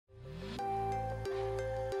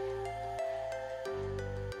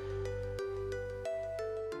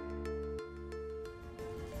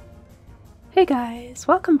Hey guys,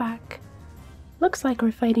 welcome back. Looks like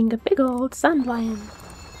we're fighting a big old sand lion,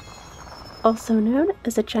 also known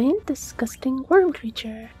as a giant disgusting worm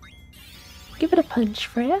creature. Give it a punch,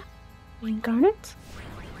 Freya. Incarnate.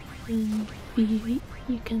 And Vivi,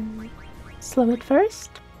 you can slow it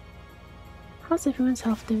first. How's everyone's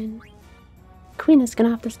health doing? Queen is gonna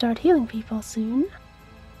have to start healing people soon.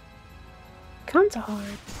 Counter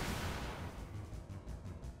hard.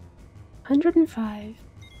 105.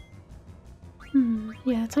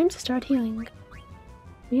 Yeah, time to start healing.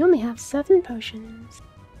 We only have 7 potions.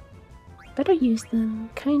 Better use them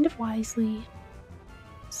kind of wisely.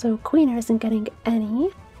 So Queener isn't getting any.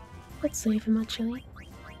 Let's save him actually.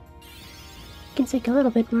 He can take a little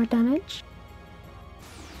bit more damage.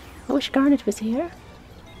 I wish Garnet was here.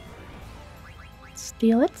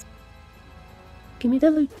 Steal it. Give me the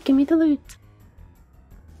loot, give me the loot.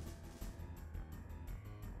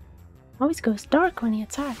 Always goes dark when he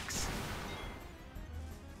attacks.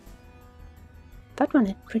 That one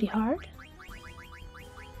hit pretty hard.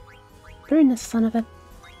 Burn the son of a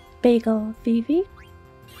bagel, Vivi.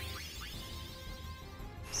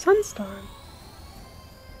 Sunstorm.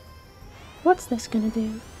 What's this gonna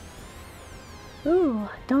do? Ooh,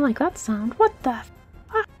 don't like that sound. What the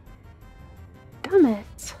fuck? Damn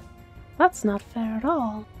it. That's not fair at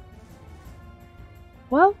all.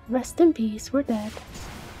 Well, rest in peace, we're dead.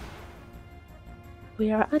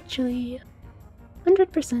 We are actually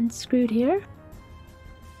 100% screwed here.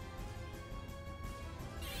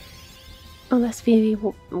 Unless Vivi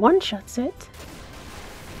one-shots it.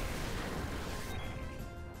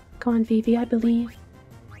 Come on, Vivi, I believe.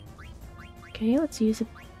 Okay, let's use a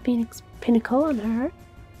Phoenix Pinnacle on her.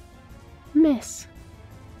 Miss.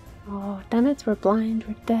 Oh, damn it, we're blind,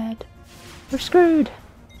 we're dead. We're screwed.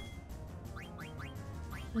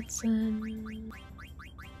 Let's,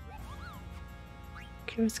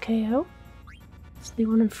 Cures KO. Let's do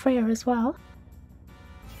one on Freya as well.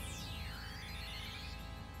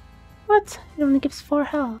 What? It only gives 4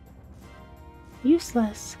 health.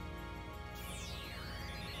 Useless.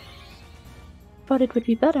 But it would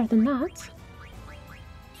be better than that.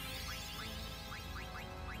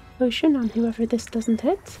 Potion on whoever this doesn't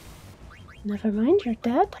hit. Never mind, you're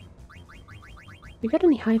dead. We got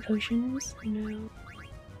any high potions? No.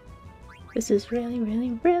 This is really,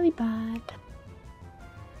 really, really bad.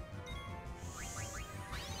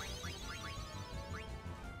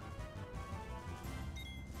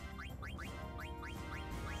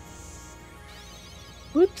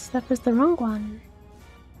 Whoops, that was the wrong one.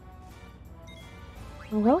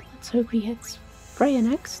 Oh well, let's hope he hits Freya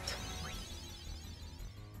next.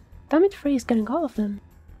 Damn it, Freya's getting all of them.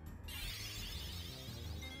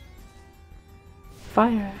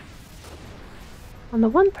 Fire. On the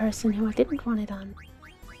one person who I didn't want it on.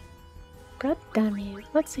 God damn you.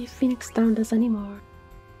 Let's see if Phoenix Down does any more.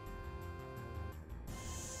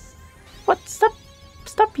 What?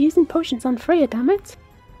 Stop using potions on Freya, damn it!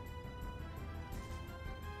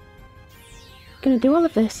 Gonna do all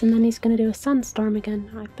of this and then he's gonna do a sandstorm again,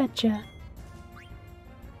 I betcha.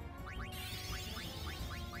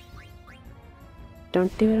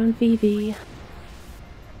 Don't do it on Vivi.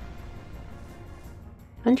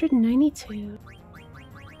 192.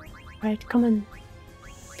 Right, come on,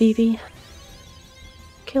 Vivi.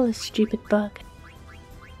 Kill this stupid bug.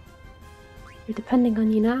 We're depending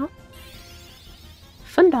on you now.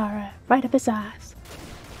 Fundara, right up his ass.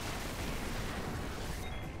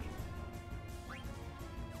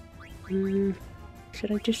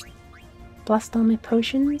 Should I just blast all my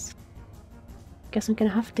potions? Guess I'm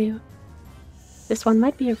gonna have to. This one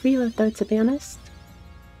might be a reload though, to be honest.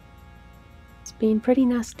 It's been pretty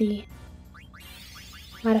nasty.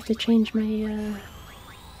 Might have to change my,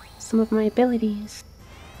 some of my abilities.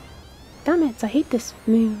 Damn it, I hate this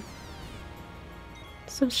move.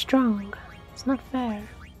 It's so strong. It's not fair.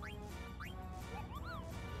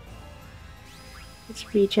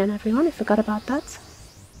 Let's regen everyone, I forgot about that.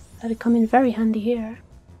 That'd come in very handy here.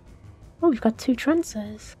 Oh, we've got 2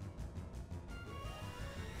 trances.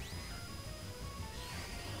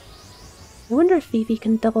 I wonder if Vivi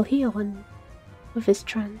can double heal one with his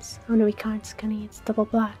trance. Oh no, he can't, can he? It's double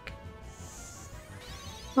black.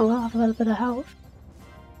 Oh well, I'll have a little bit of health.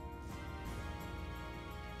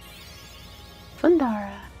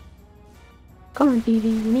 Fundara. Come on, Vivi,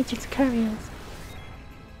 we need you to carry us.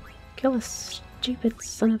 Kill this stupid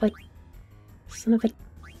son of a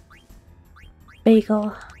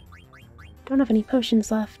bagel. Don't have any potions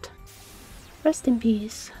left. Rest in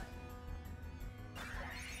peace.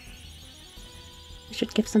 I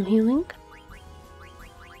should give some healing.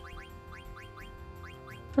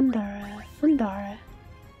 Fundara, Fundara.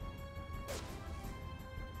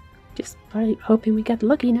 Just Probably hoping we get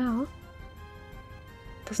lucky now.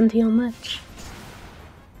 Doesn't heal much.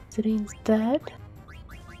 Zidane's dead.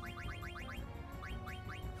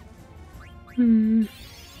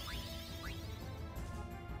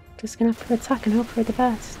 Just gonna have to attack and hope for the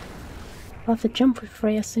best. I'll have to jump with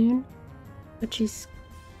Freya soon. But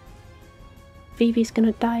Vivi's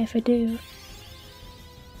gonna die if I do.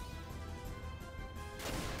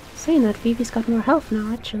 Saying that, Vivi's got more health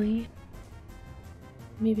now, actually.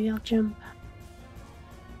 Maybe I'll jump.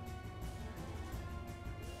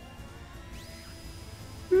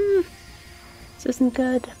 This isn't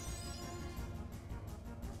good.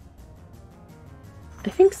 I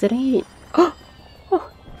think Zidane... Oh!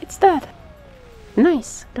 It's dead!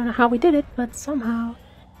 Nice! Don't know how we did it, but somehow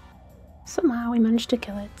we managed to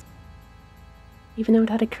kill it. Even though it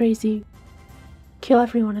had a crazy kill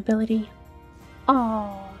everyone ability.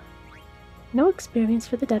 Oh, no experience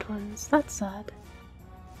for the dead ones. That's sad.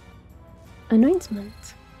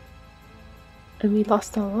 Anointment. And we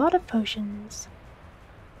lost a lot of potions.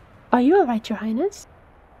 Are you alright, Your Highness?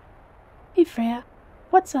 Hey Freya,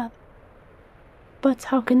 what's up? But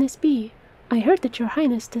how can this be? I heard that Your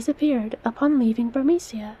Highness disappeared upon leaving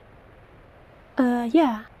Burmecia.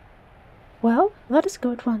 Yeah. Well, let us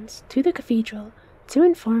go at once to the cathedral to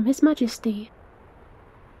inform His Majesty.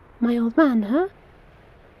 My old man, huh?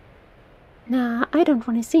 Nah, I don't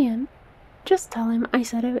want to see him. Just tell him I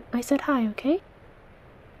said hi, okay?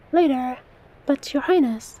 Later. But Your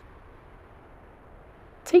Highness...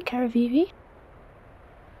 Take care, Vivi.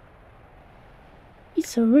 He's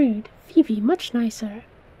so rude. Vivi, much nicer.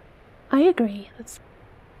 I agree. That's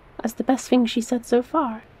the best thing she said so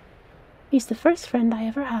far. He's the first friend I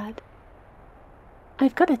ever had.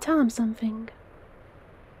 I've got to tell him something.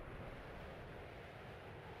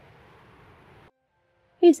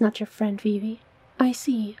 He's not your friend, Vivi. I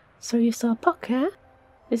see. So you saw Puck, eh?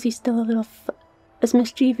 Is he still a little as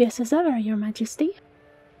mischievous as ever, Your Majesty?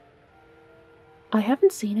 I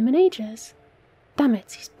haven't seen him in ages. Damn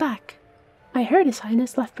it, he's back. I heard His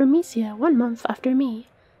Highness left Burmecia 1 month after me.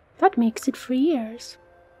 That makes it 3 years.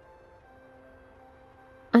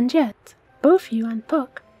 And yet, both you and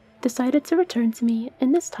Puck decided to return to me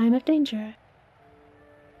in this time of danger.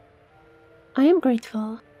 I am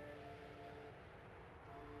grateful.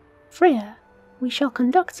 Freya, we shall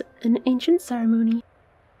conduct an ancient ceremony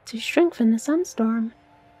to strengthen the sandstorm.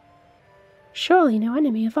 Surely no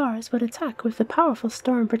enemy of ours would attack with the powerful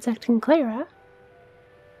storm protecting Clayra.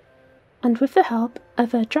 And with the help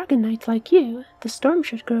of a dragon knight like you, the storm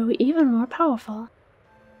should grow even more powerful.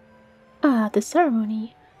 Ah, the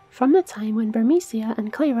ceremony. From the time when Burmecia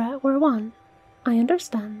and Clayra were one. I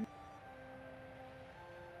understand.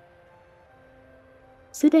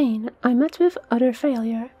 Zidane, I met with utter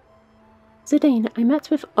failure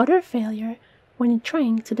when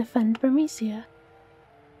trying to defend Burmecia.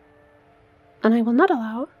 And I will not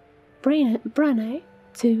allow Branne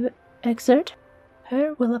to exert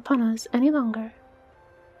her will upon us any longer.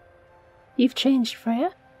 You've changed,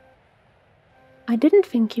 Freya. I didn't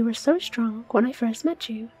think you were so strong when I first met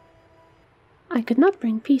you. I could not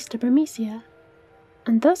bring peace to Burmecia,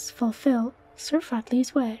 and thus fulfill Sir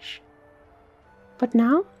Fratley's wish. But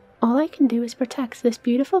now, all I can do is protect this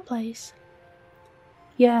beautiful place.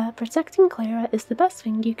 Yeah, protecting Clayra is the best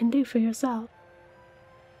thing you can do for yourself.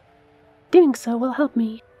 Doing so will help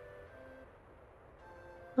me.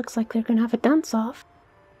 Looks like they're gonna have a dance-off.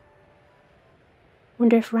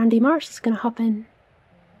 Wonder if Randy Marsh is gonna hop in.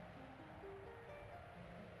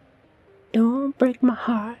 Don't break my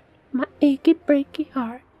heart, my achy breaky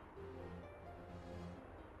heart.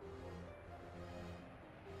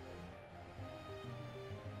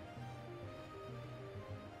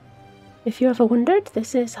 If you ever wondered,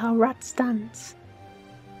 this is how rats dance.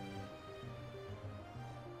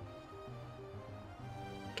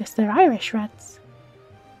 Guess they're Irish rats.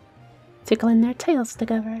 Tickling their tails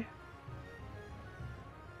together.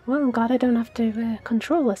 Well, I'm glad I don't have to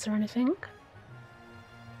control this or anything.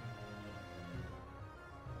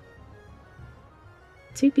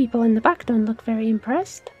 Two people in the back don't look very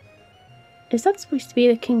impressed. Is that supposed to be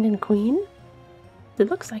the king and queen? It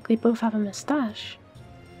looks like they both have a moustache.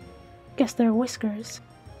 Guess they're whiskers.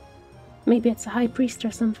 Maybe it's a high priest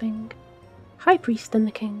or something. High priest and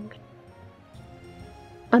the king.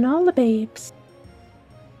 And all the babes.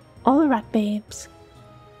 All the rat babes.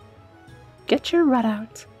 Get your rat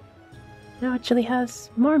out. Now actually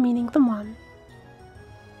has more meaning than one.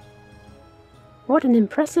 What an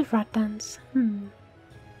impressive rat dance.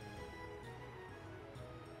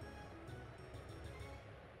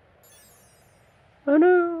 Oh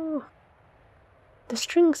no! The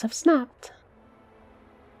strings have snapped.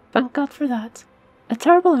 Thank God for that. A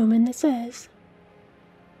terrible omen this is.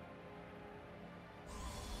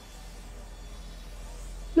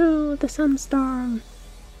 No, the sandstorm.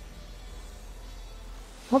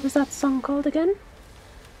 What was that song called again?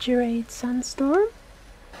 Jurade Sandstorm?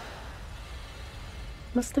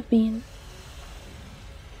 Must have been.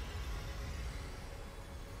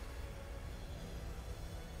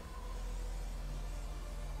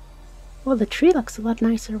 Well, the tree looks a lot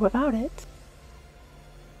nicer without it.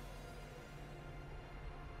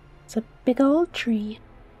 It's a big old tree.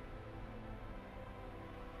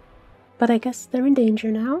 But I guess they're in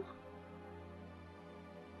danger now.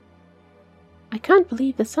 I can't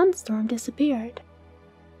believe the sandstorm disappeared.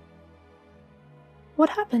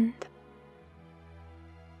 What happened?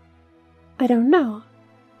 I don't know.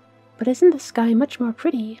 But isn't the sky much more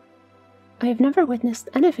pretty? I have never witnessed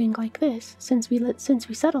anything like this since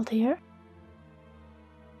we settled here.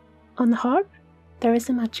 On the harp, there is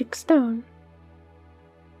a magic stone.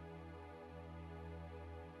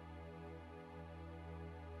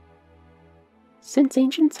 Since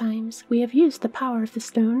ancient times, we have used the power of the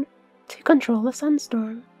stone to control a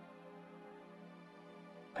sandstorm.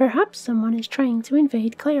 Perhaps someone is trying to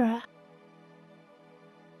invade Clayra.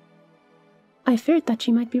 I feared that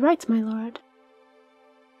you might be right, my lord.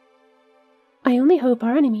 I only hope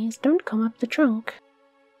our enemies don't come up the trunk.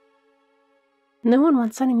 No one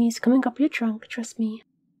wants enemies coming up your trunk, trust me.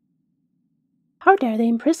 How dare they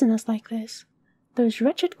imprison us like this, those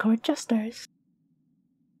wretched court jesters?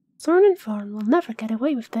 Thorn and Fawn will never get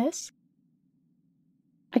away with this.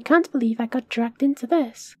 I can't believe I got dragged into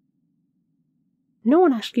this. No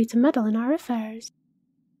one asked you to meddle in our affairs.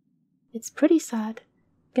 It's pretty sad,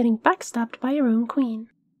 getting backstabbed by your own queen.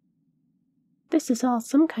 This is all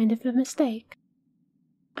some kind of a mistake.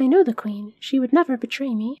 I know the queen, she would never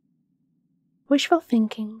betray me. Wishful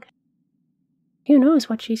thinking. Who knows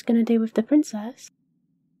what she's gonna do with the princess?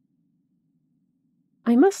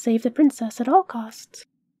 I must save the princess at all costs.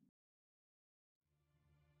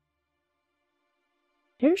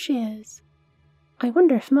 Here she is. I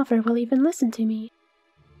wonder if Mother will even listen to me.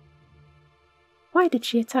 Why did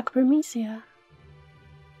she attack Bermesia?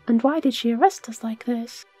 And why did she arrest us like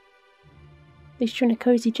this? Is she in a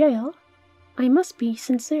cozy jail? I must be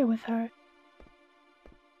sincere with her.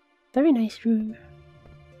 Very nice room.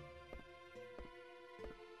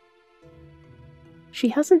 She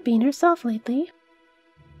hasn't been herself lately.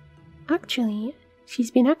 Actually,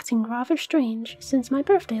 she's been acting rather strange since my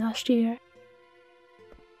birthday last year.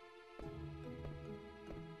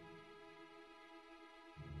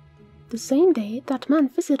 The same day that man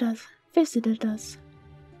visited us.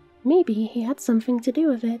 Maybe he had something to do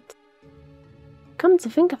with it. Come to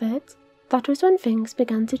think of it, that was when things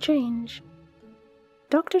began to change.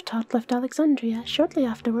 Dr. Todd left Alexandria shortly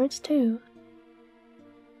afterwards too.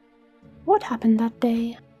 What happened that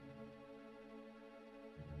day?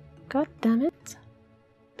 God damn it.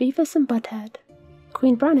 Beavis and Butthead.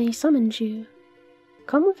 Queen Branny summoned you.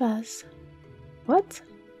 Come with us. What?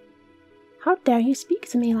 How dare you speak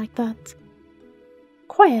to me like that?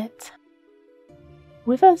 Quiet.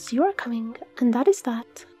 With us you are coming, and that is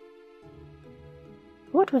that.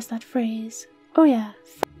 What was that phrase? Oh yeah,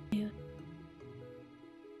 f*** you.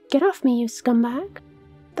 Get off me, you scumbag.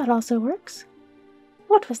 That also works.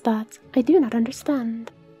 What was that? I do not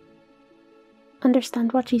understand.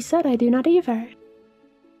 Understand what she said, I do not either.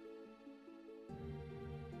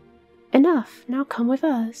 Enough, now come with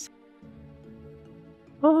us.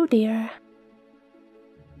 Oh dear.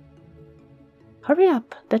 Hurry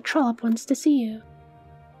up, the trollop wants to see you.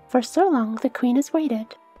 For so long the queen has waited.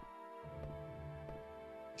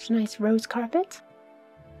 It's a nice rose carpet.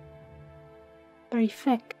 Very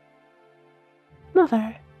thick.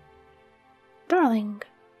 Mother. Darling,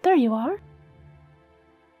 there you are.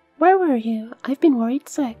 Where were you? I've been worried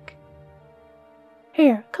sick.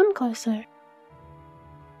 Here, come closer.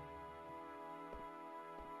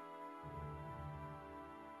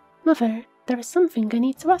 Mother, there is something I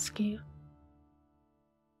need to ask you.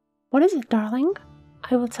 What is it, darling?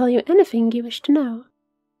 I will tell you anything you wish to know.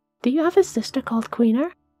 Do you have a sister called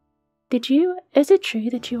Queener? Is it true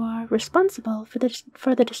that you are responsible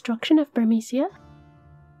for the destruction of Bermesia?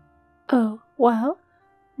 Oh, well,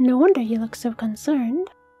 no wonder you look so concerned.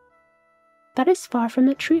 That is far from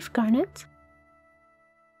the truth, Garnet.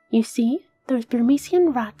 You see, those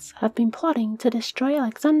Bermesian rats have been plotting to destroy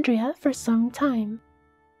Alexandria for some time.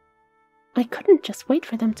 I couldn't just wait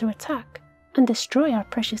for them to attack and destroy our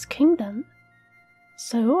precious kingdom.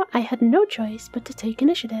 So I had no choice but to take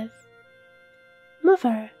initiative.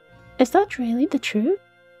 Mother, is that really the truth?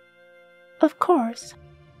 Of course.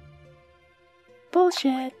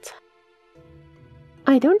 Bullshit.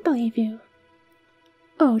 I don't believe you.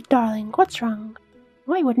 Oh, darling, what's wrong?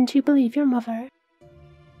 Why wouldn't you believe your mother?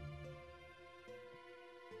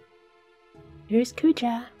 Here's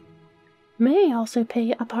Kuja. May I also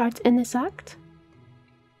play a part in this act?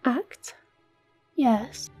 Act?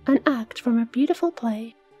 Yes, an act from a beautiful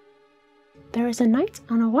play. There is a knight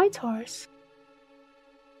on a white horse,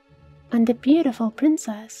 and a beautiful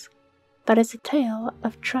princess that is a tale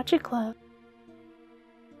of tragic love.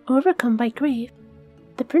 Overcome by grief,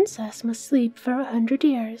 the princess must sleep for 100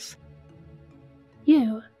 years.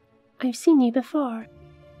 I've seen you before.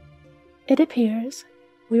 It appears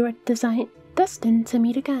we were destined to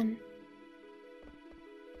meet again.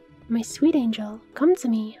 My sweet angel, come to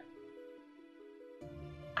me.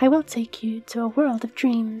 I will take you to a world of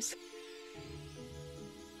dreams.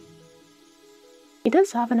 He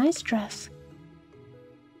does have a nice dress.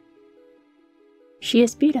 She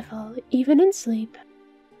is beautiful, even in sleep.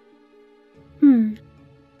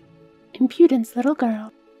 Impudence little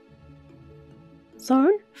girl.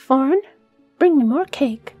 Thorn, bring me more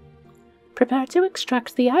cake. Prepare to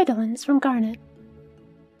extract the eidolons from Garnet.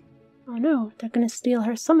 Oh no, they're gonna steal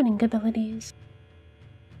her summoning abilities.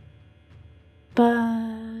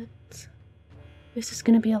 But this is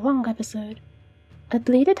gonna be a long episode. A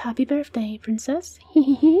belated happy birthday, princess.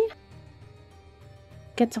 Hee.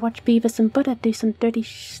 Get to watch Beavis and Butthead do some dirty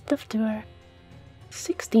stuff to her.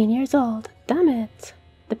 16 years old, damn it.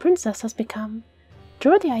 The princess has become.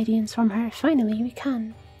 Draw the eidolons from her, finally we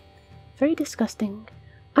can. Very disgusting.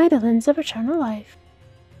 Eidolons of eternal life.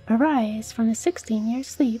 Arise from the 16-year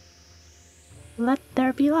sleep. Let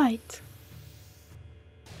there be light.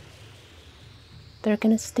 They're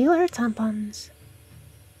gonna steal her tampons.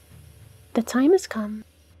 The time has come.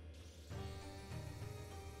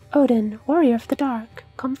 Odin, warrior of the dark,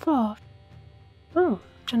 come forth. Oh,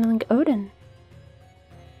 channeling Odin.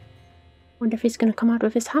 Wonder if he's gonna come out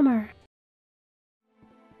with his hammer.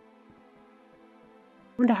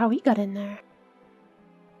 Wonder how he got in there.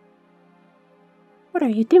 What are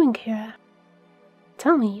you doing here?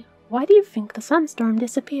 Tell me, why do you think the sandstorm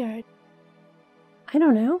disappeared? I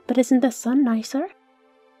don't know, but isn't the sun nicer?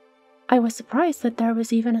 I was surprised that there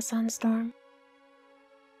was even a sandstorm.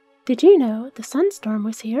 Did you know the sandstorm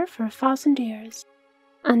was here for 1,000 years,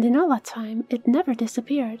 and in all that time it never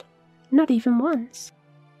disappeared, not even once?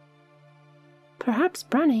 Perhaps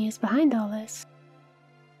Branny is behind all this.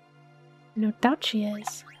 No doubt she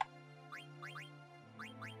is.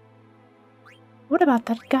 What about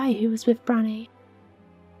that guy who was with Branny?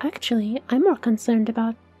 Actually, I'm more concerned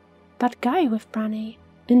about that guy with Branny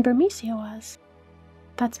in Bermesia was.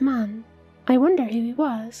 That man. I wonder who he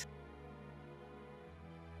was.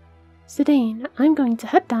 Zidane, I'm going to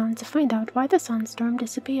head down to find out why the sandstorm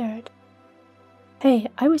disappeared. Hey,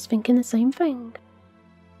 I was thinking the same thing.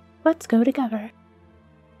 Let's go together.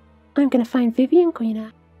 I'm gonna find Vivi and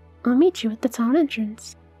Queena. I'll meet you at the town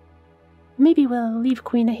entrance. Maybe we'll leave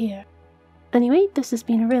Queena here. Anyway, this has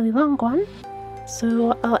been a really long one,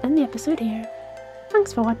 so I'll end the episode here.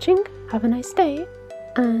 Thanks for watching, have a nice day,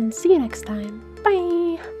 and see you next time. Bye!